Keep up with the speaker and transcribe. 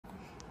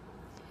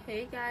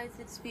Hey guys,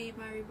 it's me,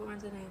 Mya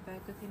Reborns, and I'm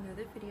back with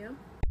another video.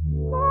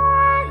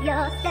 Love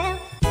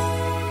yourself.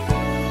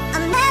 A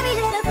merry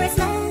little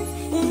Christmas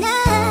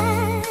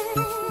night.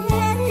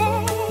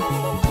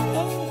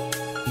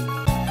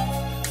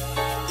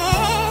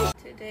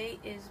 Today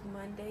is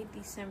Monday,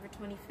 December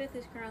 25th.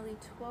 It's currently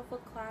 12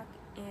 o'clock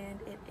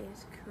and it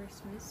is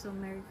Christmas, so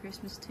Merry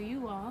Christmas to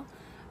you all.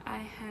 I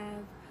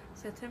have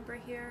September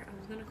here. I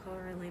was going to call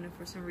her Elena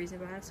for some reason,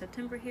 but I have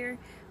September here.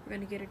 We're going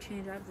to get her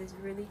changed out of this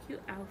really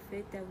cute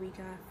outfit that we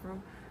got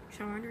from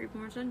Mya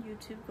Reborns on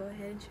YouTube. Go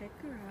ahead and check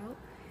her out.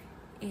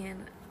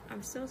 And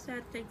I'm so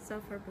sad to take this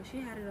off her, but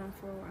she had it on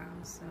for a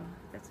while, so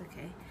that's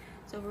okay.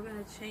 So we're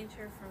going to change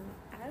her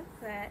from out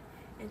of that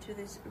into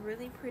this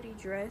really pretty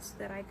dress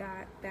that I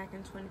got back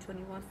in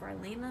 2021 for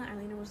Elena.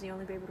 Elena was the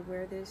only baby to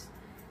wear this,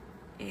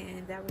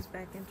 and that was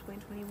back in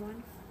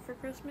 2021 for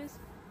Christmas.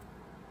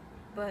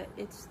 But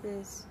it's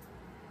this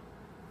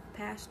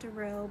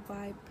Pastorelle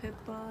by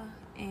Pippa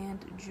and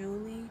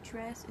Julie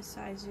dress. It's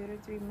size 0 to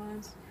 3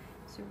 months.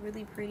 It's a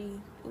really pretty,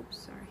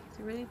 it's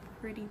a really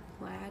pretty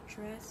plaid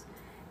dress.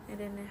 And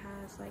then it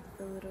has like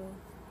the little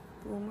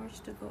bloomers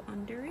to go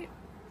under it.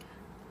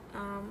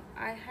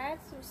 I had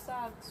some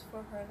socks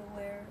for her to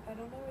wear. I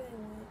don't know where they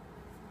went.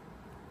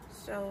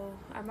 So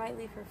I might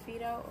leave her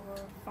feet out or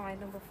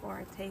find them before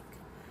I take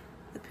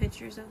the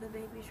pictures of the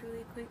babies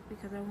really quick,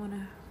 because I want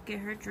to get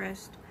her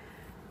dressed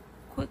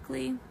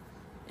quickly,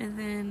 and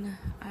then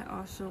I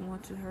also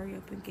want to hurry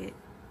up and get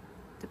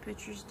the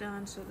pictures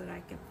done so that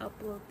I can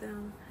upload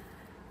them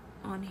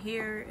on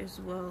here as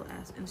well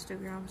as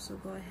Instagram. So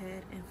go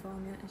ahead and follow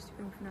me on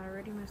Instagram if you're not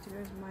already. My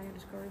Instagram is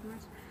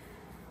Mya_Reborns.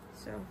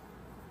 So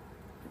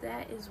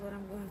that is what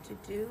I'm going to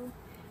do,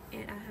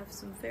 and I have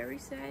some very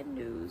sad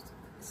news.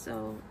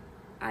 So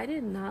I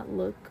did not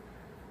look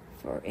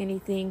for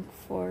anything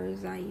for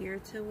Zaire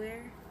to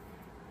wear,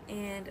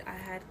 and I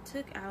had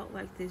took out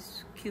like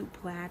this cute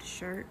plaid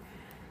shirt,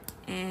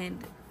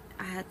 and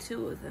I had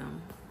 2 of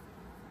them,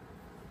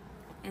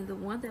 and the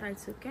one that I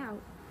took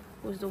out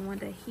was the one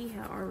that he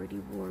had already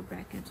wore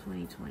back in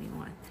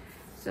 2021.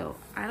 So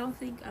I don't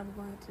think I'm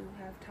going to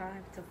have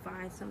time to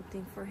find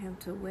something for him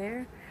to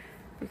wear,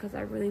 because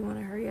I really want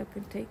to hurry up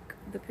and take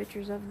the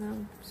pictures of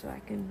them so I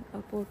can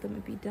upload them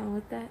and be done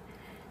with that.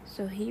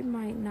 So he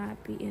might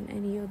not be in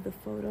any of the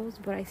photos,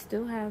 but I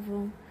still have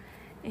him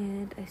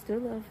and I still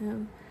love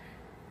him.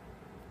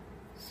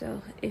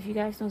 So if you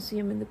guys don't see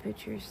him in the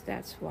pictures,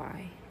 that's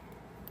why.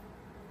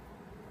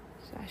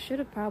 So I should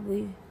have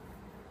probably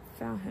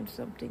found him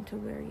something to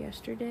wear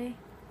yesterday,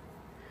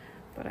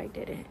 but I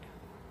didn't.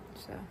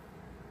 So,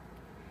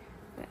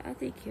 but I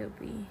think he'll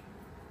be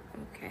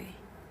okay.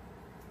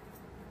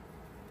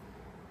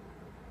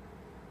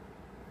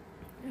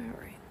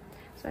 Alright,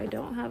 so I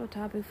don't have a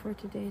topic for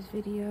today's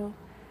video.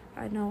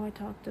 I know I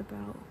talked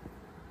about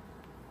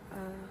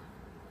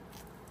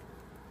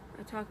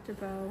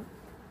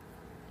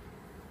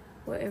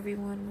what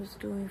everyone was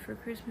doing for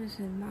Christmas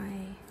in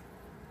my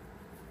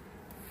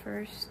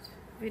first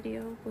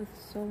video with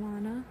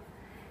Solana,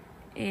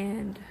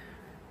 and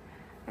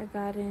I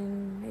got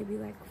in maybe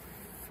like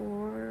 4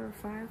 or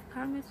 5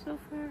 comments so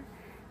far.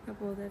 I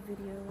uploaded that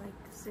video like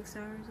 6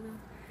 hours ago,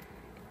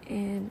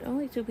 and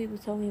only 2 people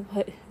told me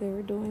what they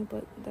were doing,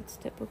 but that's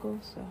typical.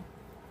 So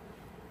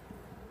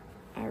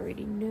I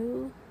already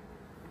knew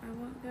I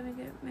wasn't gonna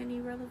get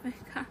many relevant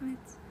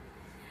comments.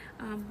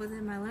 But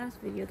then my last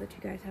video that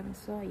you guys haven't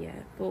saw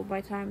yet, but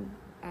by the time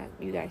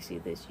you guys see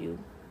this, you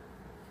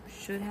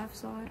should have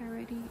saw it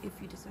already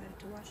if you decided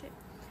to watch it.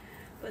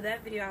 But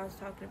that video I was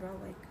talking about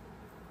like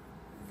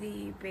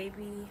the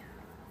baby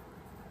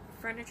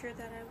furniture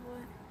that I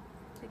want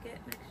to get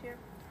next year.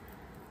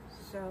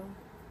 So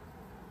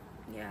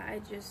yeah, I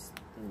just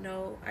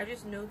know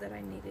that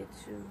I needed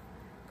to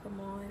come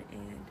on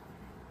and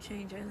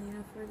change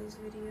Elena for this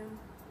video.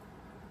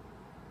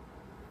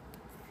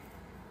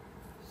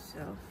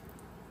 So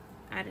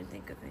I didn't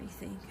think of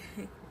anything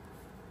to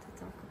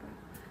talk about.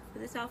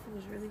 But this outfit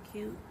was really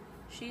cute.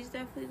 She's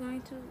definitely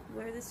going to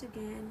wear this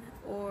again,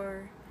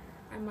 or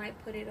I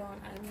might put it on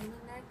Elena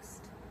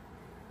next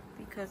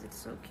because it's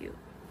so cute.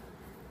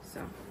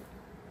 So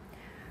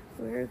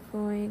we're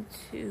going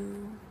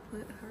to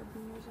put her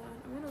bloomers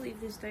on. I'm gonna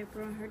leave this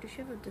diaper on her. Does she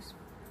have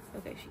a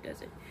okay, she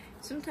doesn't.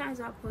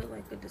 Sometimes I'll put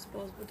like a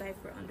disposable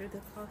diaper under the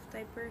cloth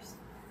diapers,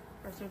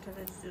 or sometimes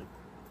I just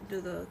do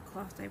the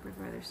cloth diapers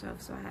by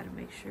themselves. So I had to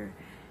make sure,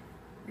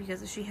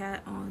 because if she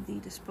had on the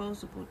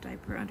disposable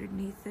diaper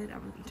underneath it, I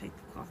was gonna take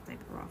the cloth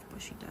diaper off,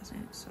 but she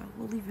doesn't, so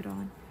we'll leave it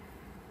on.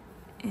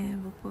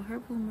 And we'll put her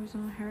bloomers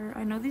on her.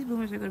 I know these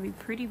bloomers are gonna be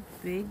pretty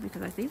big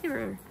because I think they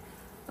were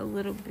a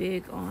little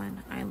big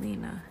on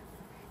Elena,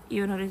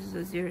 even though this is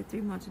a 0 to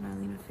 3 months and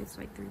Elena fits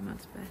like 3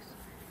 months best.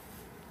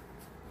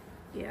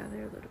 Yeah,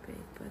 they're a little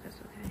big, but that's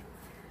okay.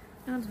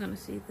 No one's gonna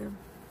see them.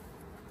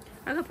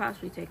 I could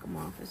possibly take them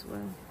off as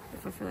well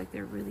if I feel like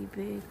they're really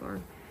big,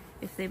 or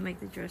if they make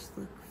the dress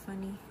look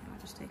funny, I'll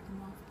just take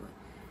them off. But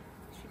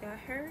she got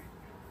her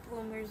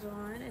bloomers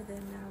on, and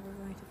then now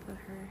we're going to put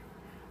her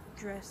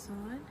dress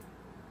on.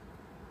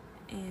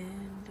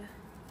 And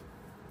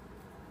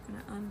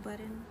gonna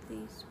unbutton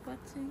these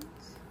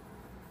buttons.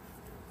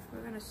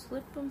 We're gonna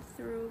slip them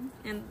through,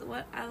 and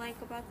what I like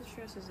about this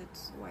dress is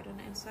it's white on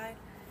the inside,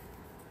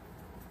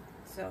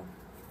 so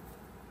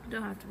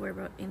don't have to worry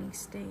about any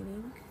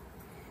staining.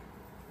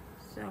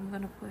 So I'm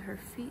gonna put her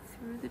feet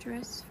through the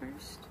dress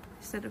first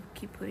instead of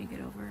keep putting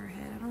it over her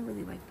head. I don't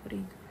really like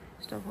putting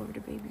stuff over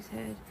the baby's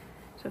head,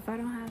 so if I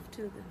don't have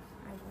to, then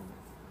I won't.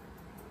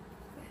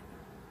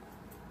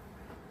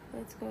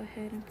 Let's go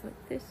ahead and put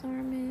this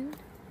arm in.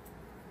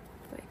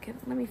 Wait,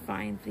 let me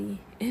find the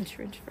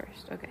entrance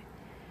first. Okay,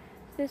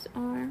 this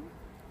arm.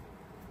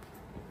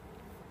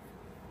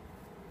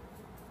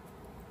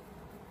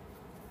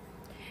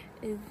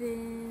 And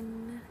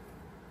then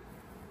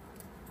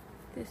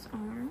this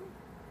arm.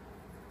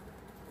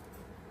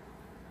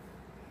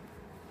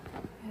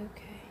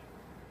 Okay.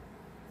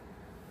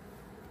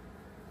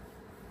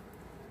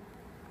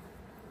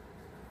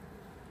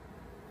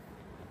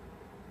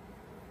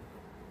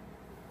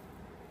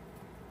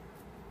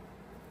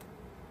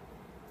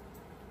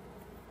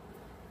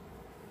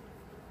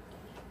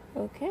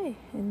 Okay,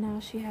 and now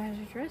she has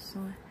her dress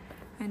on.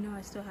 I know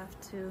I still have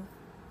to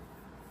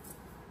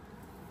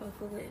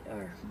buckle it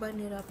or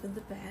button it up in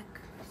the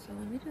back, so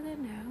let me do that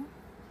now.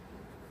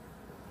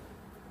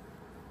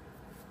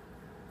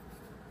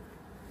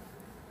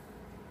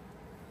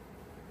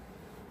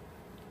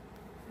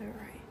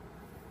 Alright.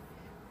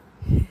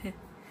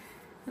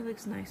 It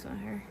looks nice on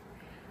her.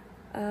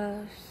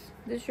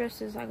 This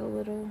dress is like a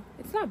little,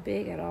 it's not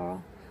big at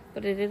all,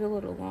 but it is a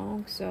little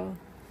long, so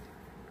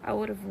I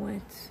would have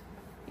went,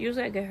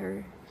 usually I get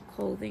her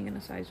clothing in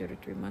a size 0 to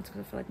 3 months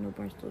because I feel like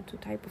newborn's still too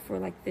tight, but for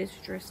like this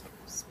dress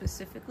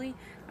specifically,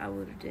 I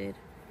would have did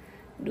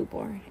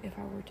newborn. If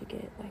I were to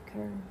get like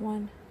her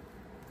one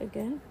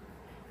again,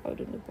 I would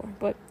do newborn,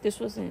 but this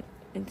wasn't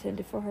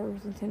intended for her. It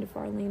was intended for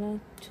Arlena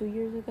 2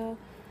 years ago,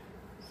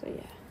 so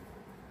yeah,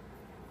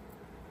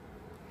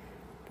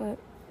 but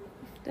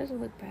it doesn't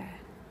look bad.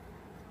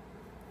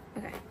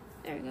 Okay,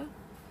 there we go,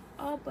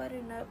 all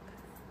buttoned up.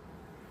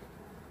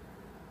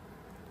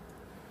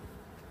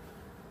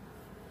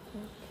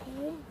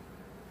 Okay,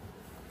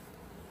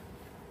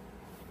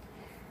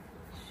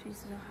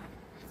 she's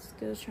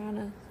still trying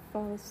to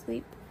fall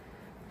asleep.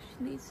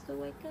 She needs to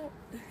wake up.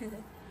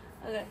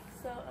 Okay,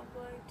 so I'm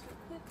going to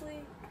quickly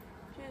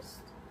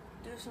just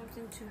do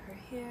something to her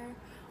hair.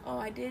 Oh,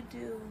 I did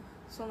do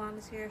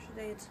Solana's hair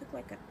today. It took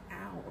like an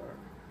hour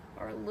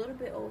or a little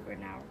bit over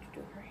an hour to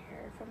do her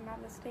hair, if I'm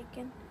not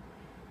mistaken.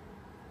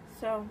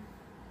 So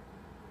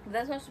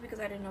that's also because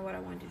I didn't know what I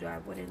wanted to do. I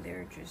went in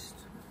there just,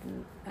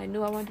 I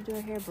knew I wanted to do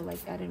her hair, but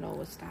like I didn't know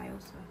what style,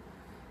 so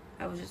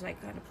I was just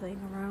like kind of playing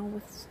around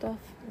with stuff,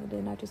 and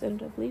then I just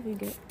ended up leaving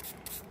it.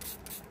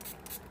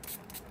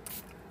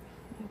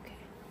 Okay.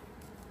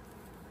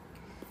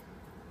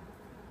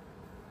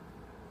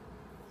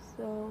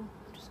 So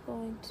I'm just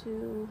going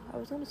to, I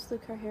was going to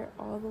slick her hair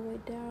all the way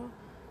down,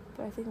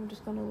 but I think I'm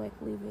just going to like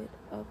leave it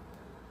up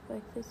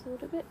like this a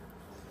little bit.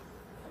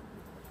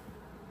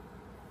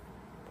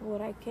 But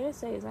what I can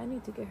say is I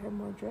need to get her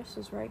more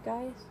dresses, right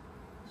guys?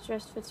 This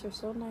dress fits her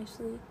so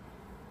nicely.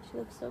 She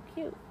looks so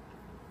cute.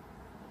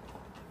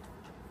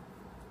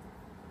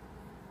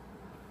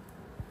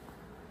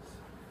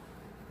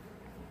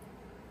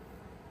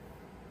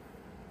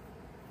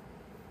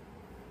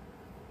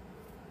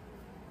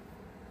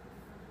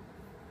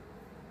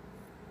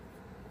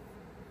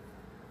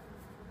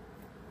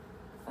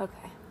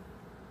 Okay.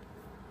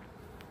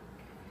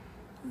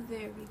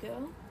 There we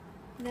go.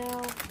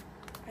 Now,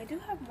 I do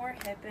have more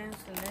headbands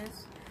than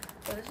this,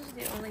 but this is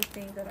the only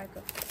thing that I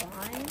could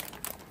find.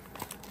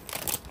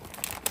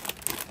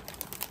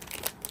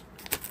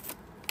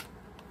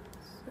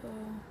 So,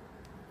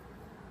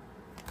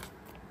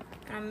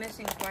 I'm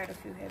missing quite a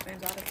few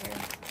headbands out of here.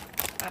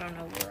 I don't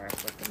know where I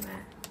put them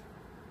at.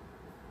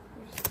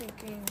 I'm just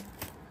thinking,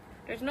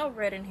 there's no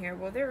red in here.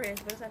 Well, there is,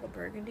 but it's like a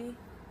burgundy.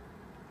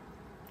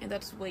 And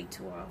that's way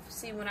too off.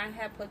 See, when I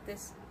had put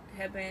this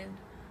headband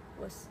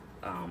with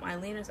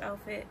Eilena's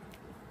outfit,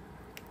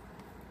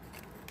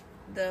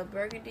 the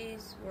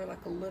burgundies were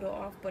like a little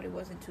off, but it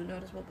wasn't too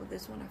noticeable. But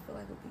this one I feel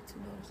like would be too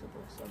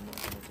noticeable, so I'm not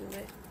gonna do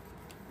it.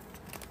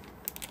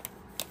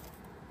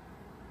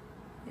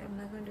 Yeah, I'm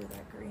not gonna do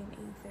that green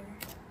either.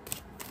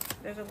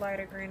 There's a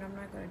lighter green, I'm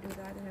not gonna do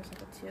that. And there's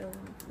like a teal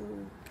and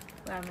blue,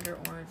 lavender,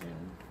 orange,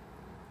 and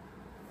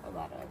a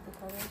lot of other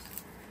colors.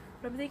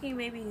 But I'm thinking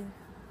maybe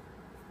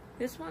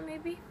this one,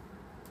 maybe.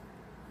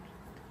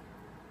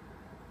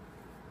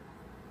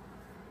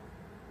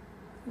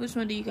 Which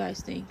one do you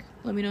guys think?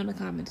 Let me know in the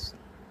comments.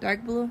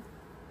 Dark blue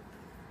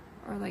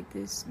or like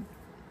this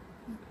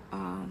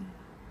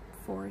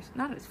forest,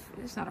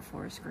 it's not a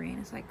forest green,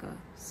 it's like a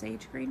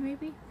sage green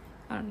maybe.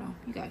 I don't know,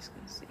 you guys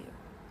can see it.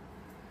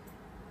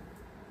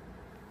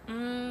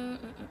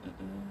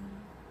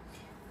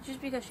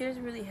 Just because she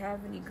doesn't really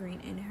have any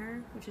green in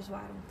her, which is why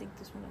I don't think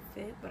this one will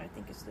fit, but I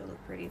think it still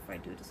look pretty if I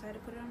do decide to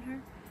put it on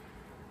her.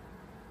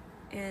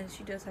 And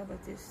she does have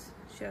like this,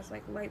 she has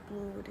like light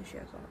blue, and then she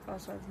has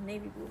also has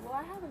navy blue. Well,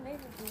 I have a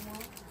navy blue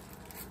one,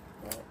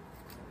 but let me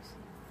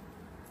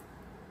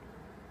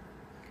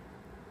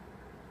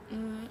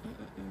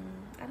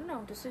I don't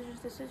know.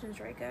 Decisions,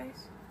 right,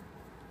 guys?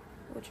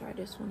 We'll try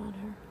this one on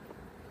her.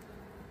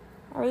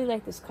 I really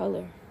like this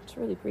color. It's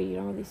really pretty. You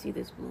don't really see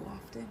this blue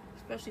often,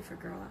 especially for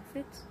girl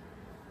outfits.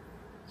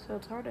 So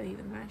it's hard to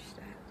even match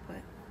that.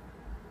 But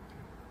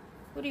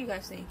what do you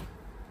guys think?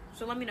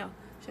 So let me know.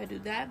 Should I do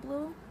that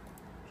blue?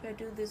 Should I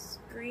do this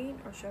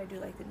green? Or should I do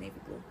like the navy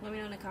blue? Let me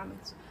know in the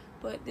comments.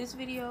 But this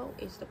video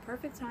is the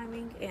perfect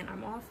timing, and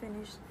I'm all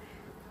finished.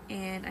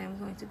 And I'm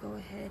going to go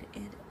ahead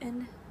and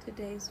end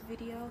today's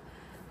video.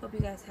 Hope you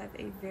guys have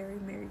a very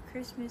Merry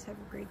Christmas. Have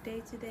a great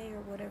day today,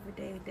 or whatever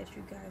day that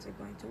you guys are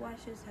going to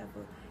watch this. Have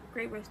a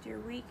great rest of your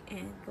week,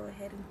 and go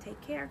ahead and take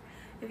care.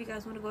 If you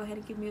guys want to go ahead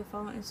and give me a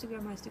follow on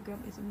Instagram, my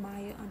Instagram is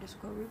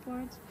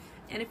Mya_Reborns.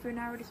 And if you're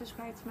not already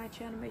subscribed to my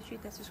channel, make sure you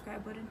hit that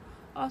subscribe button.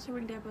 Also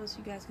ring that bell so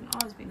you guys can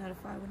always be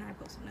notified when I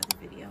post another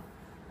video.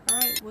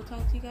 Alright, we'll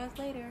talk to you guys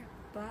later.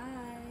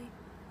 Bye.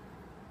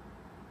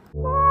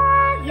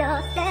 Love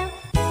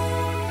yourself.